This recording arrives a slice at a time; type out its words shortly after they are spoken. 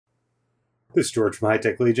This is George from High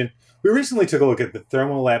Tech Legion. We recently took a look at the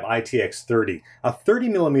Thermolab Itx a 30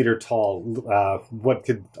 millimeter tall, what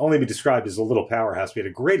could only be described as a little powerhouse. We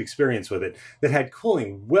had a great experience with it that had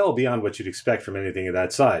cooling well beyond what you'd expect from anything of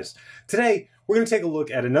that size. Today, we're going to take a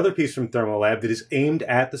look at another piece from Thermolab that is aimed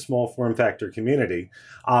at the small form factor community,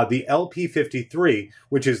 the LP53,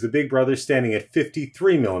 which is the big brother standing at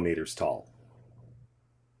 53 millimeters tall.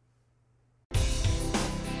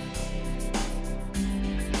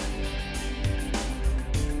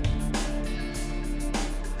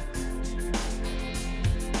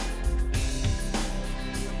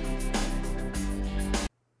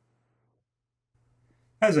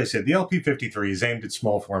 As I said, the LP53 is aimed at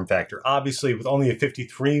small form factor, obviously with only a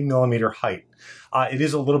 53 millimeter height. It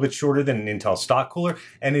is a little bit shorter than an Intel stock cooler,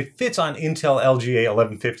 and it fits on Intel LGA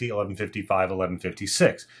 1150, 1155,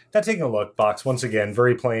 1156. Now taking a look, box once again,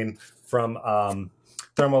 very plain from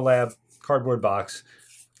Thermolab, cardboard box.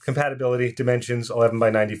 Compatibility, dimensions 11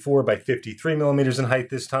 by 94 by 53 millimeters in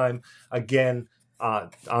height this time. Again,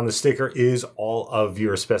 on the sticker is all of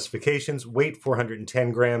your specifications. Weight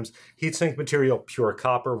 410 grams. Heatsink material pure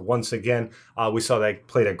copper. Once again, we saw that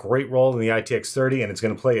played a great role in the Itx, and it's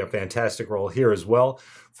going to play a fantastic role here as well.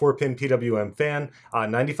 4-pin PWM fan,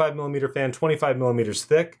 95 millimeter fan, 25 millimeters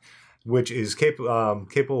thick, which is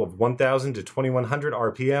capable of 1,000 to 2,100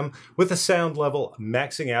 RPM with a sound level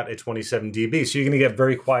maxing out at 27 dB. So you're going to get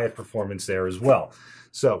very quiet performance there as well.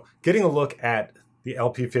 So getting a look at the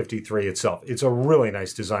LP53 itself. It's a really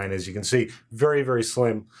nice design, as you can see. Very, very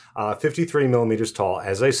slim, 53 millimeters tall,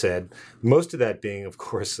 as I said. Most of that being, of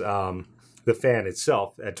course, the fan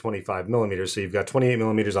itself at 25 millimeters. So you've got 28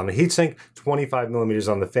 millimeters on the heatsink, 25 millimeters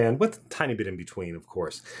on the fan, with a tiny bit in between, of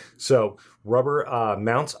course. So rubber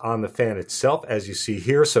mounts on the fan itself, as you see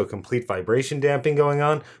here. So complete vibration damping going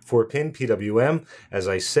on. 4-pin PWM. As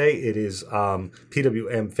I say, it is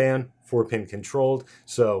PWM fan, 4-pin controlled,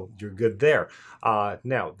 so you're good there.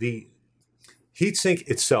 Now, the heatsink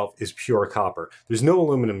itself is pure copper. There's no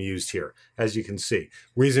aluminum used here, as you can see.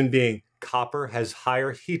 Reason being, copper has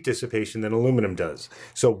higher heat dissipation than aluminum does.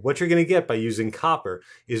 So what you're going to get by using copper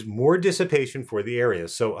is more dissipation for the area.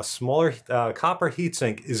 So a smaller copper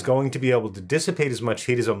heatsink is going to be able to dissipate as much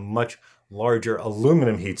heat as a much larger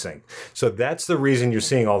aluminum heatsink. So that's the reason you're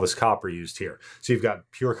seeing all this copper used here. So you've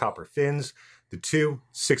got pure copper fins, the two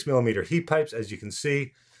 6 millimeter heat pipes, as you can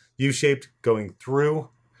see, U-shaped, going through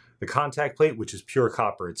the contact plate, which is pure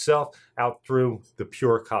copper itself, out through the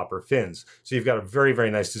pure copper fins. So you've got a very,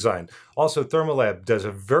 very nice design. Also, Thermolab does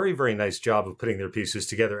a very, very nice job of putting their pieces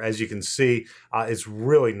together. As you can see, it's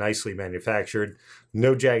really nicely manufactured.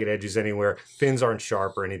 No jagged edges anywhere. Fins aren't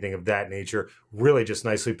sharp or anything of that nature. Really just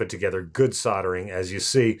nicely put together. Good soldering, as you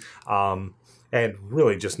see, and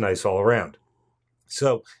really just nice all around.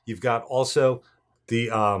 So you've got also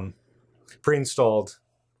the pre-installed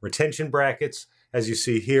retention brackets, as you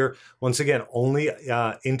see here. Once again, only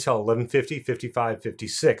Intel 1150, 55,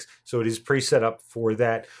 56. So it is pre-set up for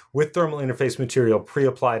that with thermal interface material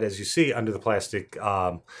pre-applied, as you see, under the plastic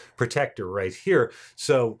protector right here.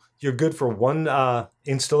 So you're good for one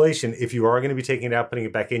installation. If you are going to be taking it out, putting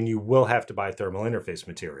it back in, you will have to buy thermal interface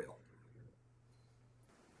material.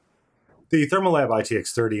 The Thermolab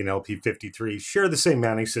Itx and LP53 share the same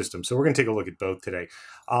mounting system, so we're going to take a look at both today.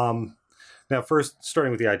 Now first,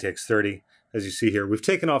 starting with the Itx, as you see here, we've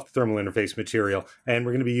taken off the thermal interface material, and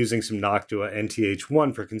we're going to be using some Noctua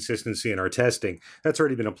NTH1 for consistency in our testing. That's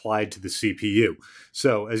already been applied to the CPU.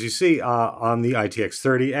 So as you see on the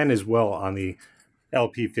Itx and as well on the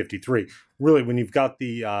LP53, really when you've got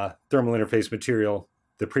the thermal interface material,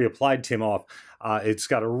 the pre-applied TIM off, it's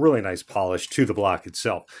got a really nice polish to the block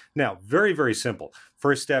itself. Now, very, very simple.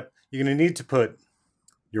 First step, you're going to need to put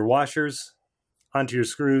your washers onto your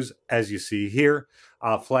screws, as you see here,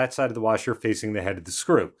 flat side of the washer facing the head of the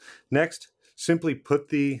screw. Next, simply put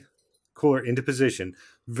the cooler into position.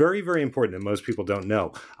 Very, very important that most people don't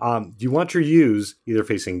know. You want your U's either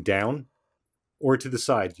facing down or to the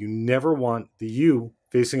side. You never want the U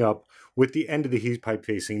facing up with the end of the heat pipe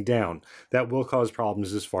facing down. That will cause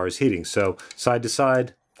problems as far as heating. So side to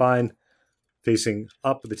side, fine. Facing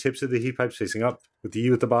up with the tips of the heat pipes facing up with the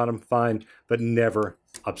U at the bottom, fine, but never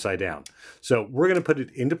upside down. So we're going to put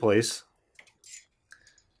it into place.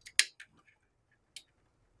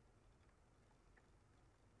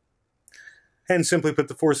 And simply put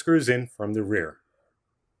the 4 screws in from the rear.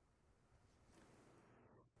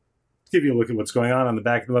 Give you a look at what's going on the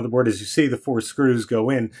back of the motherboard. As you see, the 4 screws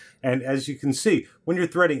go in, and as you can see, when you're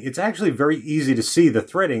threading, it's actually very easy to see the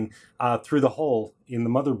threading through the hole in the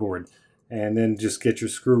motherboard. and then just get your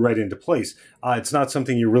screw right into place. It's not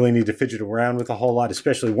something you really need to fidget around with a whole lot,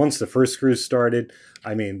 especially once the first screw's started.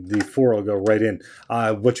 I mean, the 4 will go right in.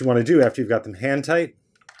 What you want to do after you've got them hand tight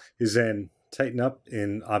is then tighten up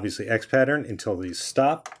in, obviously, X pattern until these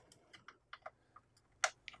stop.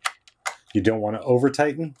 You don't want to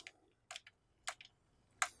over-tighten.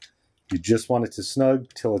 You just want it to snug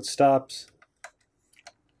till it stops.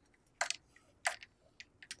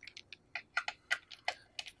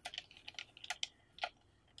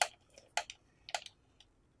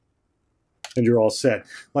 And you're all set.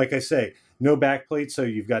 Like I say, no backplate, so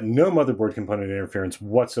you've got no motherboard component interference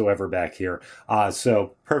whatsoever back here.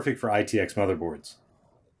 So perfect for Itx motherboards.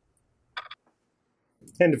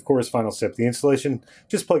 And of course, final step, the installation.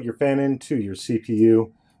 Just plug your fan into your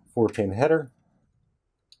CPU 4-pin header.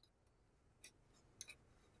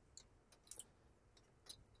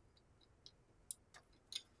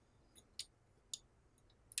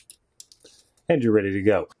 And you're ready to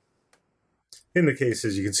go. In the case,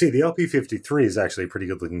 as you can see, the LP53 is actually a pretty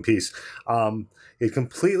good looking piece. It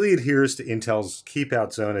completely adheres to Intel's keep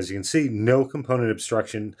out zone. As you can see, no component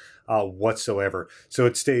obstruction whatsoever. So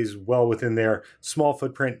it stays well within there. Small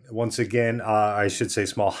footprint, once again, I should say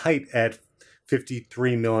small height at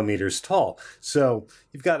 53 millimeters tall. So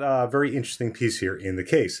you've got a very interesting piece here in the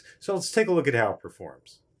case. So let's take a look at how it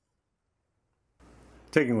performs.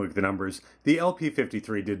 Taking a look at the numbers, the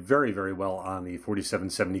LP53 did very, very well on the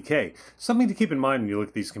 4770K. Something to keep in mind when you look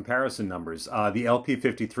at these comparison numbers. The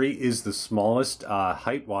LP53 is the smallest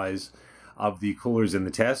height-wise of the coolers in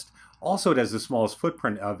the test. Also, it has the smallest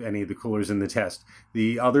footprint of any of the coolers in the test.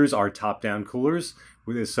 The others are top-down coolers,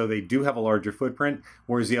 so they do have a larger footprint,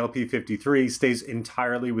 whereas the LP53 stays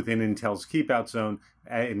entirely within Intel's keep-out zone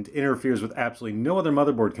and interferes with absolutely no other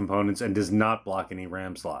motherboard components and does not block any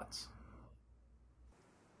RAM slots.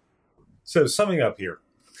 So summing up here,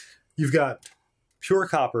 you've got pure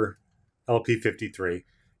copper LP53,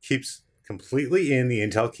 keeps completely in the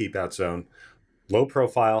Intel keep out zone, low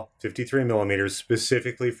profile, 53 millimeters,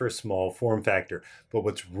 specifically for small form factor. But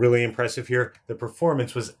what's really impressive here, the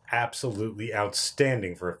performance was absolutely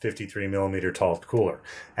outstanding for a 53 millimeter tall cooler.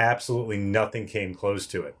 Absolutely nothing came close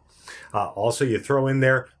to it. Also, you throw in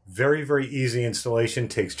there, very, very easy installation,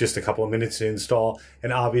 takes just a couple of minutes to install,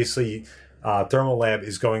 and obviously Thermolab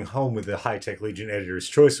is going home with the High-Tech Legion Editor's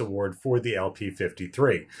Choice Award for the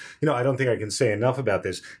LP53. You know, I don't think I can say enough about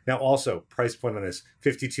this. Now, also, price point on this,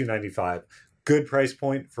 $52.95. Good price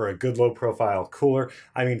point for a good low-profile cooler.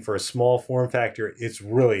 I mean, for a small form factor, it's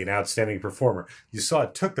really an outstanding performer. You saw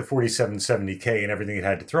it took the 4770K and everything it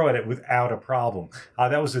had to throw at it without a problem.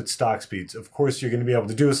 That was at stock speeds. Of course, you're going to be able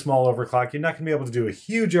to do a small overclock. You're not going to be able to do a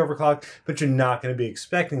huge overclock, but you're not going to be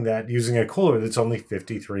expecting that using a cooler that's only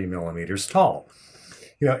 53 millimeters tall.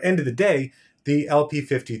 You know, end of the day, the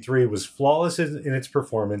LP53 was flawless in its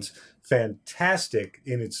performance, fantastic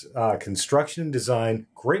in its construction and design,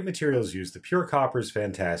 great materials used. The pure copper is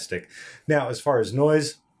fantastic. Now, as far as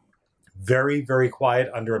noise, very, very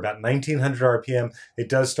quiet under about 1900 RPM. It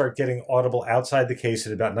does start getting audible outside the case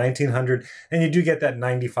at about 1900, and you do get that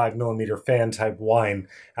 95 millimeter fan type whine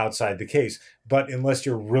outside the case. But unless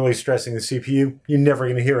you're really stressing the CPU, you're never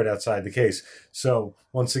going to hear it outside the case. So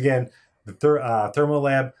once again, the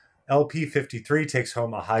Thermolab LP53 takes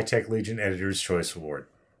home a High-Tech Legion Editor's Choice Award.